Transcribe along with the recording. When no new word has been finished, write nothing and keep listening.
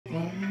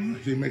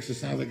He makes it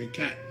sound like a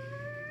cat.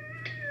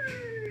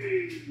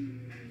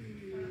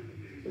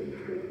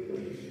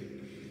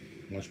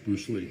 Watch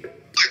Bruce Lee.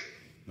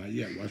 Not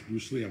yet. Watch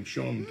Bruce Lee. I'm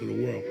showing him to the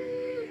world.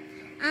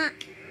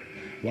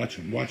 Watch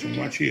him. Watch him.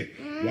 Watch here.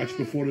 Watch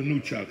before the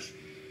nunchucks.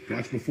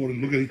 Watch before the...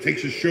 Look at, he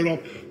takes his shirt off.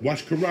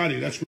 Watch karate.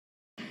 That's...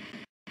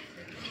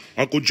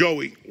 Uncle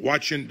Joey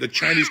watching the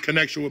Chinese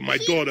Connection with my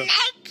daughter.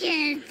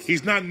 Naked.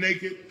 He's not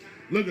naked.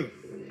 Look at him.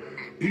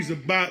 He's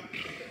about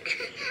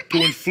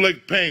to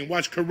inflict pain.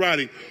 Watch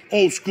karate.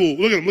 Old school.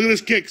 Look at him. Look at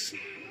his kicks.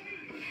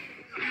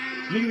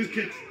 Look at his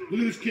kicks. Look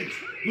at his kicks.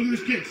 Look at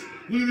his kicks.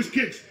 Look at his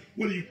kicks.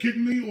 What, are you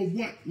kidding me or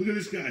what? Look at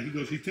this guy. He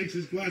goes, he takes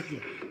his glasses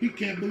off. He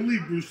can't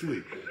believe Bruce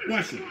Lee.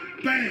 Watch it.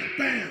 Bam,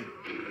 bam,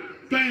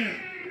 bam.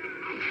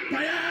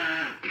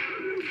 Bam.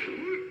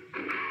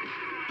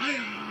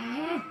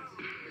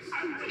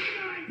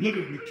 Look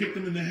at him. He kicked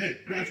him in the head.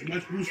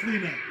 Watch Bruce Lee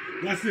now.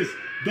 Watch this.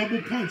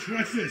 Double punch.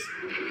 Watch this.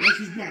 Watch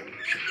his block.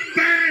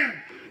 Bam!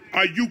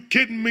 Are you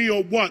kidding me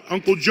or what?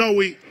 Uncle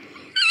Joey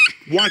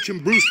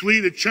watching Bruce Lee,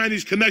 the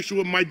Chinese Connection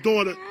with my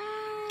daughter,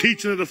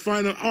 teaching her the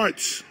fine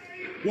arts.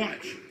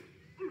 Watch.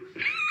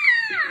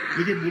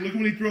 Look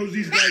when he throws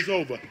these guys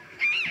over.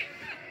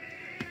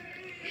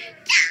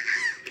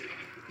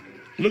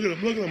 Look at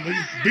him. Look at him.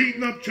 He's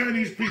beating up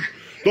Chinese people.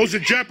 Those are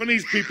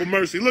Japanese people,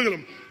 Mercy. Look at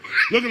him.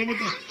 Look at him.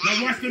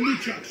 Now watch the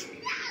nunchucks.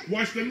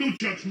 Watch the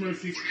nunchucks,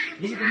 Mercy.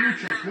 Look at the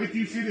nunchucks. Wait till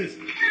you see this.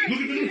 Look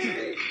at the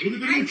nunchucks. Look at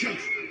the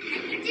nunchucks.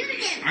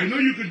 I know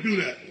you can do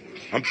that.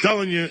 I'm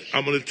telling you,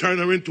 I'm going to turn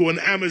her into an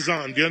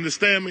Amazon. Do you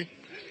understand me?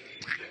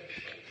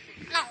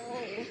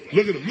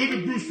 Look at him. Look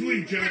at Bruce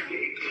Lee, Jack.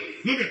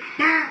 Look at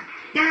bah,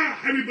 bah.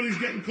 Everybody's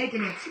getting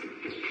coconuts.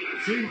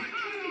 See?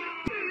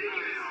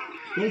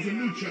 Those are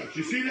nunchucks.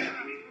 You see that?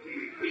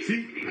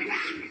 See?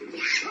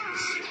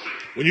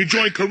 When you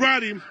join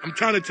karate, I'm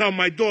trying to tell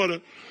my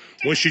daughter,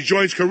 when she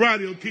joins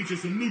karate, it'll teach her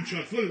some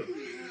nunchucks. Look at them.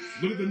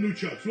 Look at the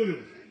nunchucks. Look at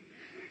them.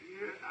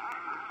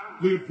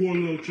 Look at poor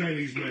little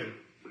Chinese man.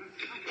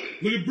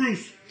 Look at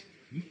Bruce.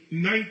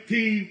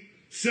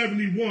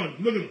 1971.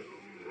 Look at him.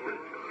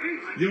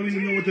 You don't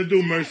even know what to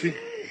do, Mercy.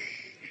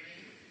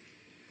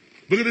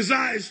 Look at his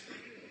eyes.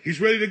 He's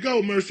ready to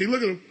go, Mercy.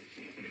 Look at him.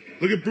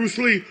 Look at Bruce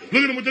Lee.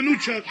 Look at him with the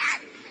nunchucks.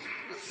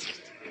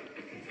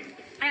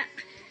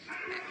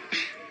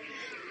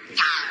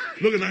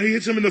 Look at now, he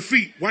hits him in the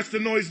feet. Watch the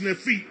noise in their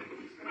feet.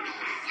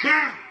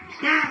 Bah,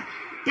 bah,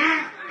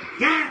 bah,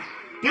 bah,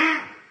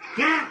 bah,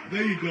 bah.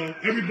 There you go.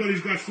 Everybody's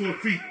got sore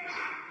feet.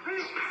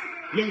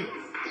 Look at them.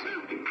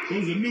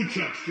 Those are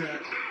nunchucks,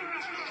 Jack.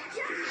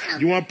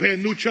 You want a pair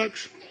of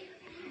nunchucks?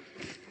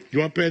 You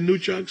want a pair of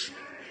nunchucks?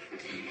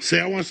 Say,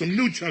 I want some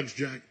nunchucks,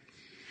 Jack.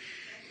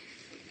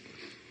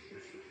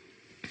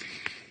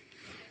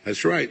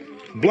 That's right.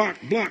 Block,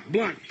 block,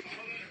 block.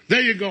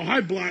 There you go.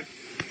 Hi, block.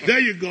 There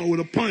you go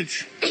with a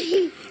punch.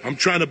 I'm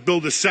trying to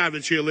build a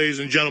savage here, ladies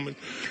and gentlemen.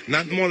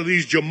 Not one of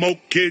these jamoke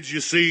kids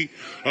you see,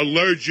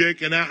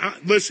 allergic. And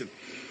listen,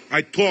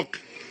 I talk,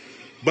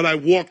 but I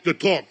walk the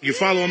talk. You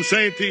follow what I'm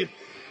saying to you?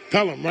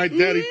 Tell them, right,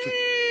 Daddy?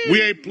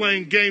 We ain't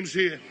playing games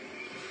here.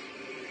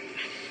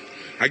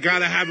 I got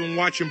to have him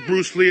watching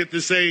Bruce Lee at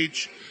this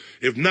age.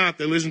 If not,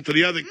 they listen to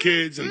the other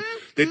kids and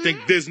they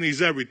think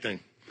Disney's everything.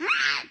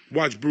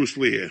 Watch Bruce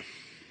Lee here.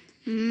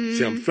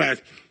 See, I'm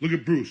fast. Look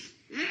at Bruce.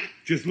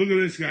 Just look at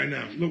this guy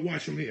now. Look,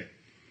 watch him here.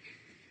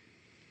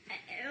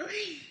 Uh-oh.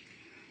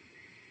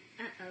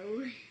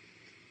 Uh-oh.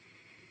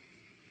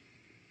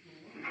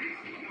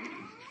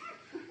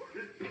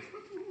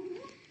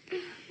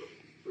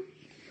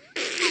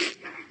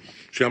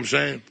 See what I'm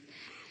saying?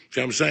 See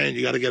what I'm saying?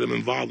 You got to get him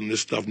involved in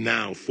this stuff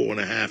now,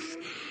 4.5.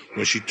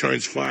 When she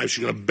turns 5,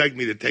 she's going to beg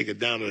me to take her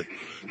down to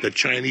the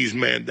Chinese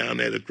man down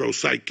there that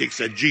throws sidekicks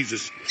at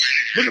Jesus.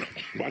 Look at him.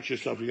 Watch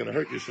yourself. You're going to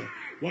hurt yourself.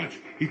 Watch.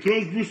 He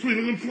throws Bruce Lee.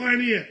 Look at him fly in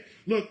the air.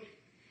 Look.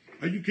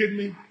 Are you kidding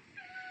me?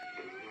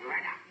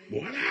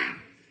 Voila.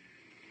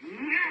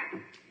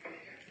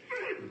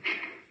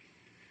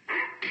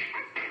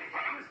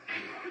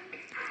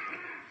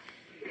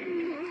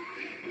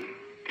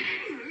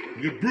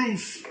 Look at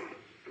Bruce.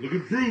 Look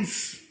at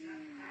Bruce.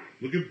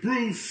 Look at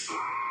Bruce.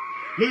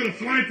 Look at him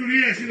flying through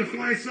the air. See the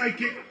flying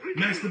sidekick?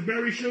 Master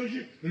Berry shows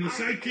you? And the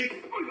sidekick?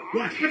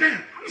 Watch. Look at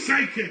that.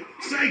 Sidekick.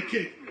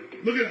 Sidekick.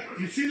 Look at that.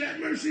 You see that,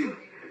 Mercy?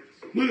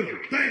 Look at him.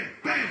 Bam.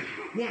 Bam.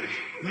 Watch.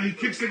 Now he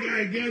kicks the guy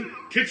again.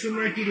 Kicks him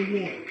right through the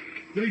wall.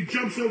 Then he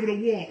jumps over the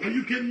wall. Are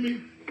you kidding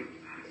me?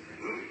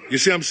 You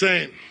see what I'm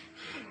saying?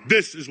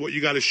 This is what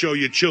you got to show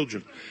your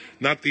children.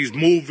 Not these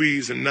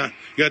movies and not.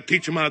 You got to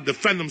teach them how to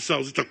defend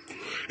themselves.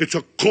 It's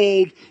a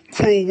cold,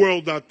 cruel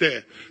world out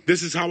there.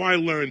 This is how I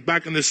learned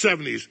back in the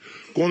 70s.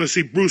 Going to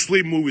see Bruce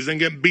Lee movies and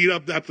getting beat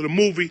up after the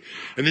movie.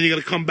 And then you got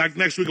to come back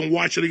next week and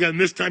watch it again. And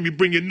this time you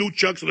bring your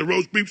nunchucks and a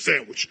roast beef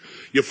sandwich.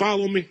 You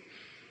follow me?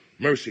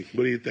 Mercy,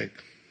 what do you think?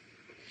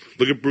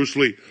 Look at Bruce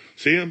Lee.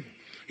 See him?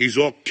 He's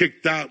all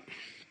kicked out.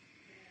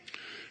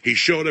 He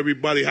showed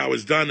everybody how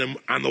it's done. And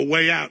on the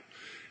way out,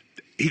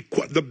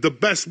 the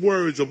best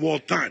words of all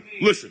time.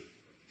 Listen.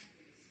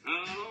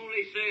 I'll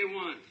only say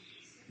once.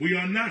 We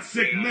are not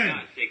sick men. We are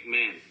not sick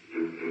men.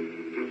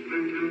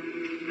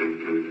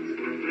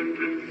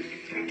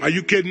 Are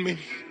you kidding me?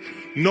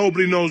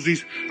 Nobody knows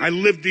these. I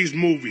lived these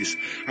movies.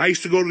 I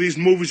used to go to these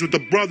movies with the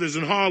brothers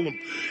in Harlem,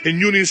 in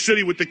Union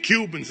City with the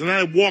Cubans, and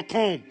I'd walk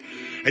home,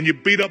 and you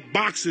beat up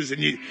boxers, and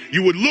you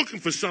were looking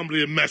for somebody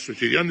to mess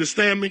with you. You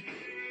understand me?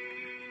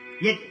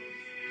 Look.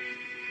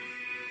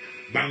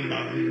 Bang,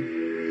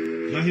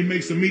 bang. Now he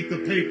makes them eat the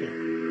paper.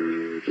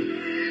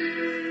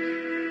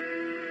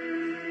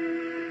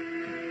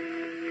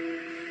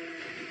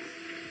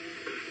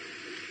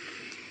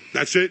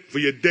 That's it for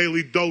your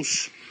daily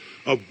dose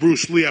of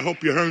Bruce Lee. I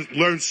hope you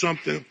learned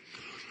something.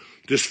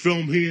 This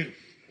film here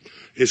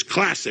is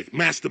classic,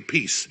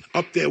 masterpiece,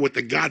 up there with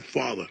The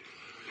Godfather,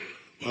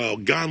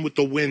 Gone with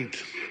the Wind,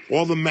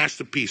 all the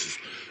masterpieces.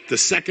 The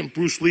second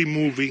Bruce Lee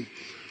movie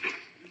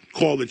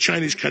called The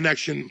Chinese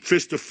Connection,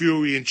 Fist of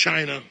Fury in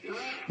China,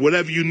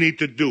 whatever you need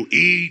to do.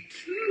 Eat.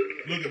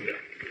 Look at them,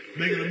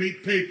 making them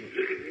eat paper.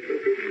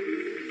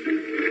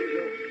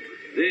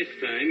 This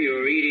time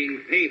you're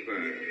eating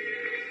paper.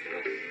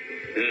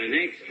 The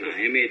next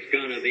time it's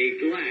gonna be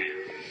glass.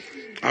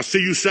 I'll see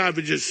you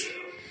savages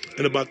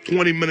in about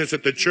 20 minutes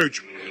at the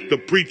church, the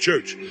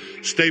pre-church.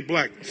 Stay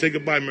black. Say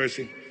goodbye,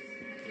 Mercy.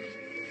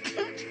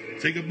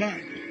 Say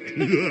goodbye.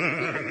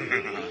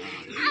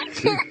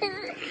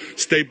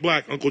 Stay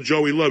black. Uncle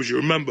Joey loves you.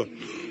 Remember,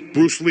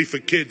 Bruce Lee for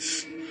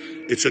kids.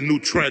 It's a new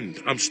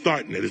trend. I'm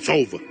starting it. It's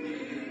over.